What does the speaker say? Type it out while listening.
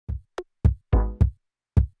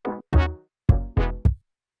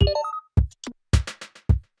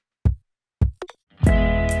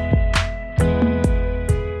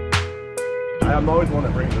I'm always the one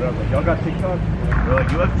that brings it up. Like, y'all got TikTok? They're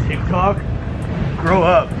like, you have TikTok? Grow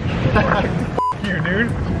up. F you, dude.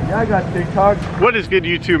 Yeah, I got TikTok. What is good,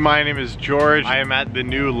 YouTube? My name is George. I am at the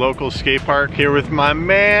new local skate park here with my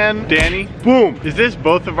man, Danny. Boom! Is this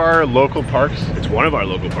both of our local parks? It's one of our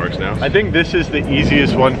local parks now. I think this is the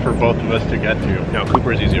easiest one for both of us to get to. No,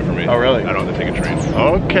 Cooper is easier for me. Oh, really? I don't have to take a train.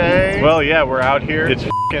 Okay. Well, yeah, we're out here. It's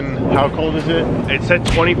f***ing, how cold is it? It said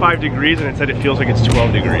 25 degrees and it said it feels like it's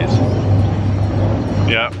 12 degrees.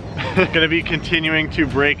 Yeah. Gonna be continuing to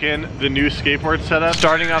break in the new skateboard setup.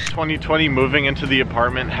 Starting off 2020, moving into the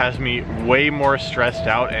apartment has me way more stressed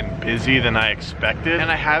out and busy than I expected.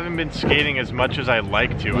 And I haven't been skating as much as I'd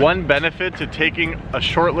like to. One benefit to taking a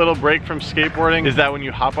short little break from skateboarding is that when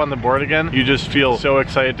you hop on the board again, you just feel so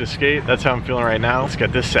excited to skate. That's how I'm feeling right now. Let's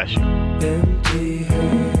get this session. Empty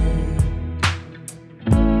head,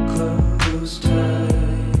 closed eyes.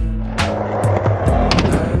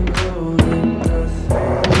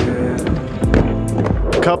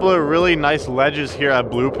 Couple of really nice ledges here at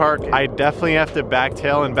Blue Park. I definitely have to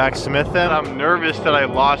backtail and backsmith them. I'm nervous that I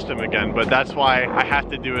lost them again, but that's why I have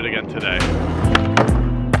to do it again today.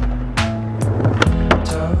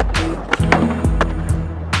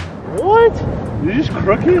 What? You just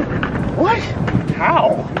crook it? What?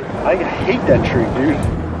 How? I hate that tree, dude.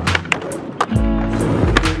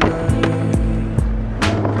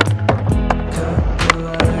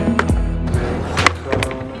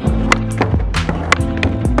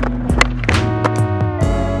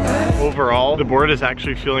 Overall, the board is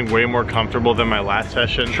actually feeling way more comfortable than my last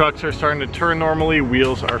session. Trucks are starting to turn normally,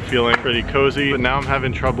 wheels are feeling pretty cozy, but now I'm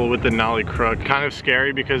having trouble with the nollie crook. Kind of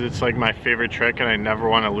scary because it's like my favorite trick and I never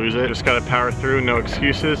want to lose it. Just gotta power through, no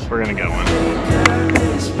excuses. We're gonna get one.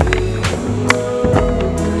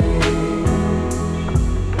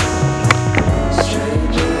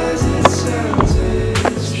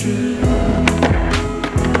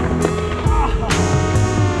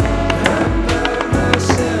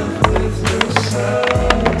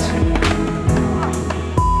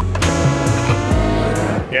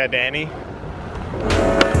 Yeah, Danny.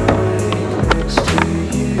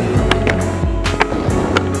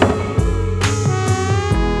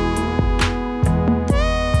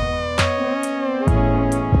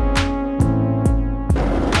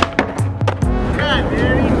 God,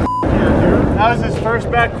 Danny. Yeah, dude. That was his first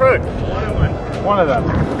back crook. One of them.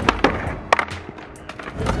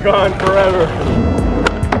 It's gone forever.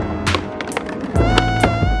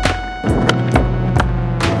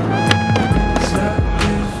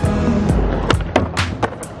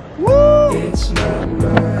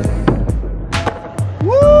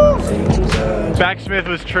 Backsmith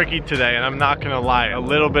was tricky today, and I'm not gonna lie, a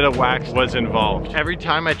little bit of wax was involved. Every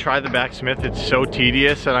time I try the backsmith, it's so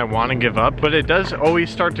tedious and I wanna give up, but it does always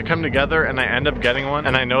start to come together and I end up getting one.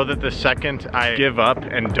 And I know that the second I give up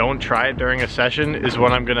and don't try it during a session is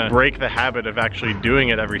when I'm gonna break the habit of actually doing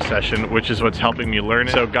it every session, which is what's helping me learn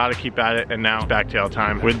it. So gotta keep at it, and now backtail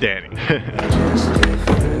time with Danny.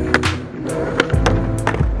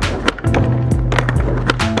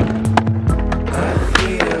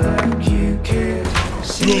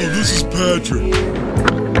 Hello, this is Patrick.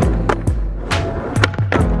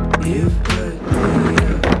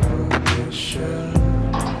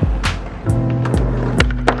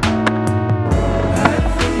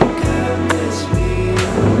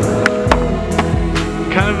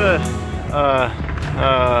 Kind of a,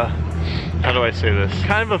 how do I say this?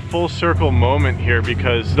 Kind of a full circle moment here,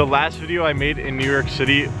 because the last video I made in New York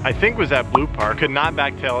City, I think was at Blue Park, could not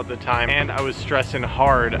backtail at the time, and I was stressing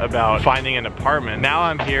hard about finding an apartment. Now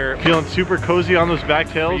I'm here feeling super cozy on those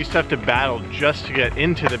backtails. I used to have to battle just to get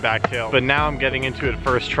into the backtail, but now I'm getting into it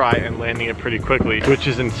first try and landing it pretty quickly, which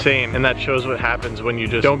is insane. And that shows what happens when you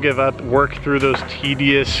just don't give up, work through those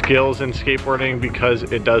tedious skills in skateboarding, because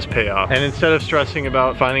it does pay off. And instead of stressing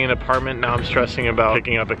about finding an apartment, now I'm stressing about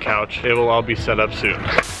picking up a couch. It will all be set up soon.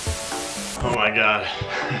 Oh my God.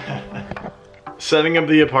 Setting up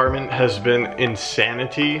the apartment has been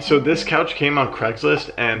insanity. So this couch came on Craigslist,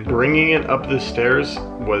 and bringing it up the stairs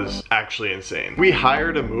was actually insane. We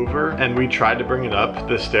hired a mover and we tried to bring it up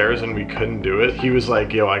the stairs and we couldn't do it. He was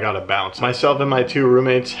like, yo, I gotta bounce. Myself and my two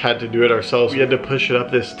roommates had to do it ourselves. We had to push it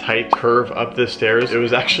up this tight curve up the stairs. It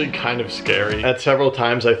was actually kind of scary. At several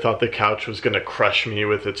times I thought the couch was gonna crush me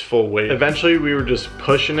with its full weight. Eventually we were just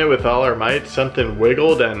pushing it with all our might. Something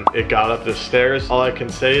wiggled and it got up the stairs. All I can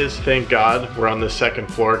say is thank God we're on the second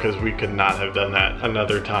floor, because we could not have done that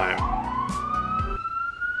another time.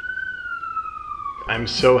 I'm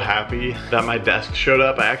so happy that my desk showed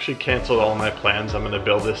up. I actually canceled all my plans. I'm gonna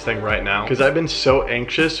build this thing right now because I've been so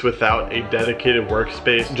anxious without a dedicated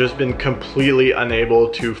workspace, just been completely unable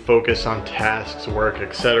to focus on tasks, work,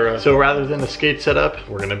 etc. So rather than a skate setup,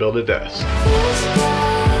 we're gonna build a desk.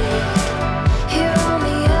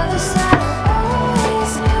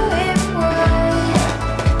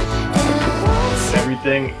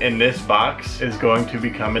 Everything in this box is going to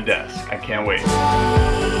become a desk. I can't wait.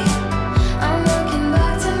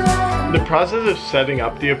 The process of setting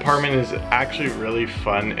up the apartment is actually really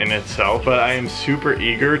fun in itself, but I am super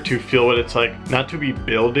eager to feel what it's like, not to be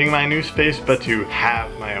building my new space, but to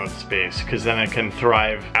have my own space, because then I can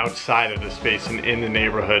thrive outside of the space and in the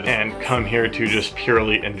neighborhood and come here to just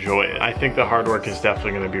purely enjoy it. I think the hard work is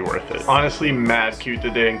definitely going to be worth it. Honestly, mad cute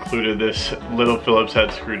that they included this little Phillips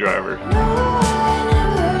head screwdriver.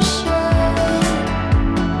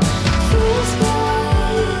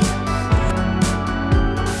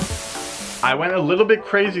 I went a little bit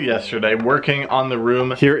crazy yesterday working on the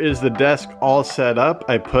room. Here is the desk all set up.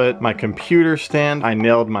 I put my computer stand, I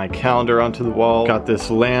nailed my calendar onto the wall, got this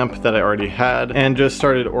lamp that I already had, and just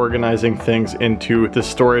started organizing things into the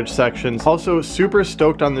storage sections. Also super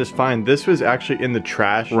stoked on this find. This was actually in the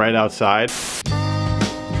trash right outside.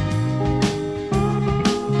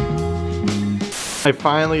 I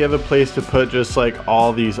finally have a place to put just like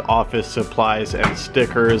all these office supplies and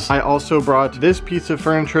stickers. I also brought this piece of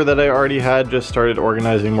furniture that I already had, just started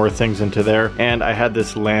organizing more things into there, and I had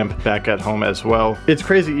this lamp back at home as well. It's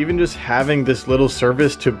crazy, even just having this little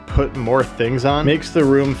service to put more things on makes the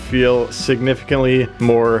room feel significantly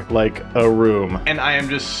more like a room. And I am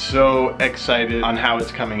just so excited on how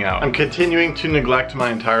it's coming out. I'm continuing to neglect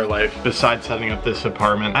my entire life besides setting up this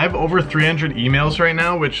apartment. I have over 300 emails right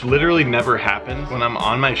now, which literally never happens. When I'm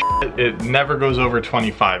on my shit, it never goes over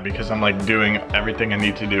 25 because I'm like doing everything I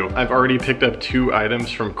need to do. I've already picked up 2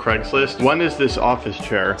 items from Craigslist. One is this office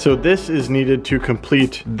chair. So this is needed to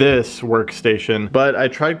complete this workstation, but I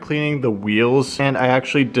tried cleaning the wheels and I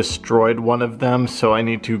actually destroyed one of them, so I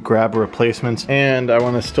need to grab replacements. And I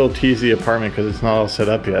want to still tease the apartment because it's not all set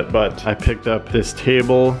up yet, but I picked up this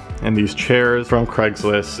table and these chairs from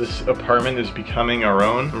Craigslist. This apartment is becoming our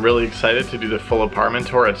own. I'm really excited to do the full apartment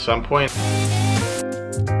tour at some point.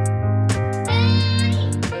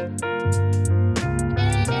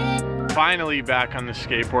 Finally back on the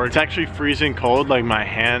skateboard. It's actually freezing cold, like my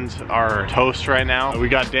hands are toast right now. We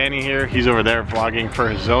got Danny here, he's over there vlogging for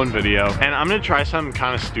his own video, and I'm gonna try something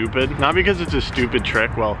kind of stupid. Not because it's a stupid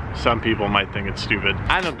trick, well, some people might think it's stupid.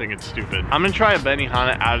 I don't think it's stupid. I'm gonna try a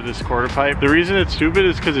Benihana out of this quarter pipe. The reason it's stupid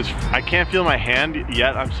is because I can't feel my hand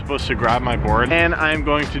yet. I'm supposed to grab my board, and I'm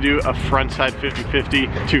going to do a frontside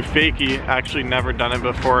 50-50 to fakie. Actually never done it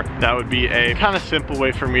before. That would be a kind of simple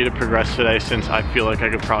way for me to progress today, since I feel like I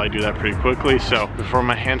could probably do that pretty quickly. So before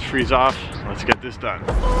my hands freeze off, let's get this done.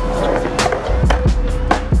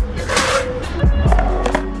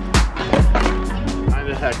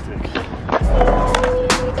 Kinda hectic.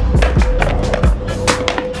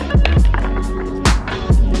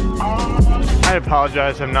 I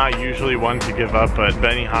apologize, I'm not usually one to give up, but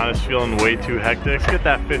Benihana's feeling way too hectic. Let's get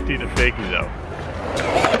that 50 to fakie though.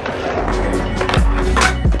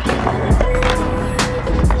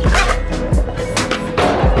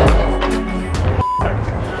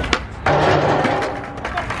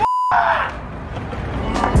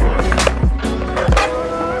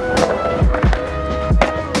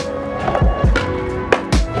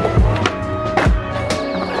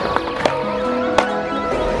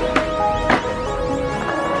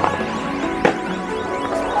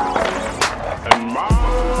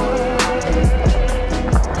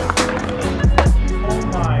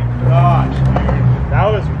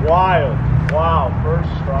 Wow, first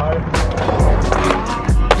try.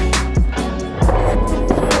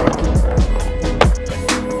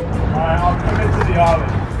 Alright, I'll come into the oven.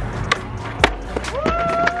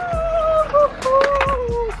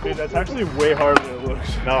 Dude, that's actually way harder than it looks.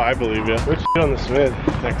 No, I believe you. Good shit on the Smith.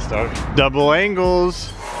 Thanks, dog. Double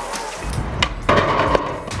angles.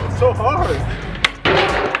 It's so hard.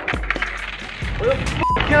 Where the f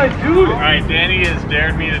can I do it? Alright, Danny has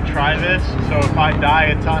dared me to try this, so if I die,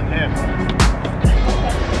 it's on him.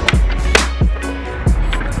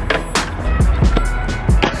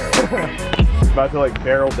 About to like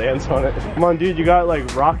barrel dance on it. Come on, dude, you got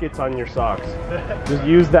like rockets on your socks. Just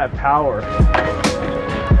use that power.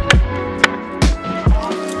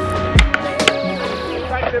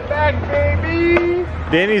 Back to back, baby!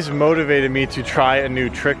 Danny's motivated me to try a new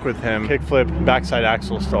trick with him. Kickflip, backside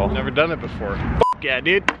axle stall. Never done it before. F yeah,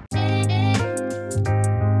 dude.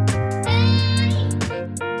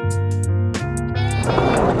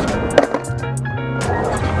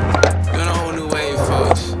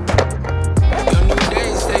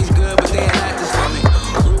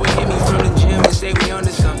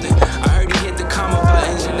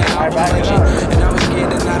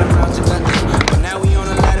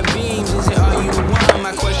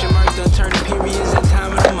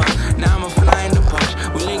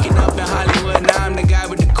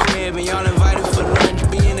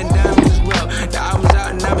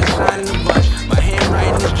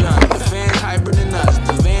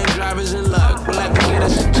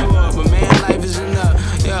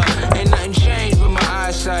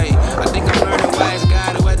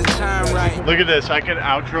 Look at this, I could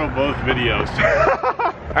outro both videos.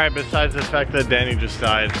 All right, besides the fact that Danny just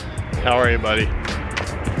died, how are you, buddy?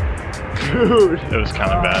 Dude, it was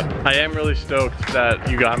kind of bad. I am really stoked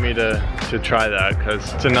that you got me to try that,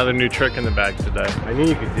 because it's another new trick in the bag today. I knew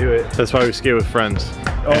you could do it. That's why we skate with friends.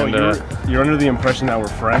 Oh, and, you're under the impression that we're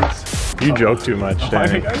friends? You joke too much,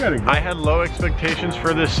 Danny. I gotta go. I had low expectations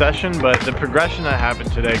for this session, but the progression that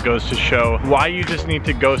happened today goes to show why you just need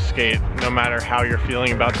to go skate no matter how you're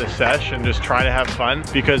feeling about the sesh, and just try to have fun,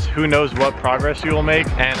 because who knows what progress you will make.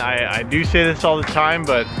 And I do say this all the time,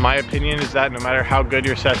 but my opinion is that no matter how good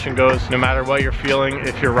your session goes, no matter what you're feeling,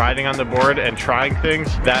 if you're riding on the board and trying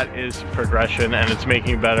things, that is progression, and it's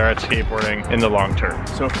making you better at skateboarding in the long term.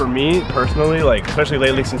 So for me personally, like especially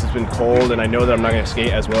lately since it's been cold and I know that I'm not gonna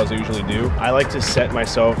skate as well as I usually do, I like to set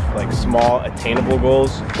myself like small attainable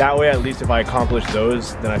goals. That way at least if I accomplish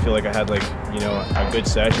those, then I feel like I had like, you know, a good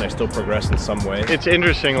session. I still progress in some way. It's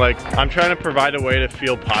interesting, like I'm trying to provide a way to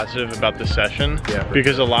feel positive about the session,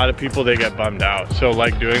 because a lot of people, they get bummed out. So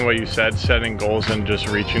like doing what you said, setting goals and just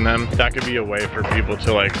reaching them, that could be a way for people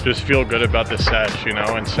to like just feel good about the sesh, you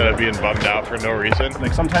know, instead of being bummed out for no reason.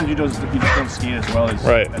 Like sometimes you just don't skate as well as,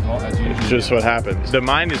 as you usually just do. what happens. The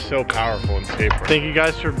mind is so powerful in skateboarding. Thank you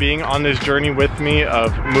guys for being on this journey with me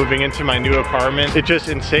of moving into my new apartment. It's just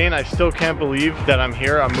insane. I still can't believe that I'm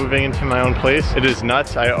here. I'm moving into my own place. It is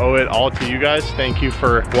nuts. I owe it all to you guys. Thank you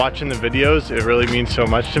for watching the videos. It really means so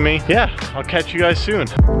much to me. Yeah, I'll catch you guys soon.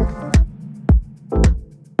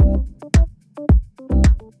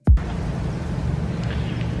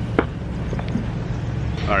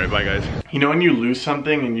 All right, bye guys. You know when you lose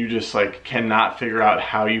something and you just like cannot figure out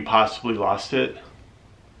how you possibly lost it?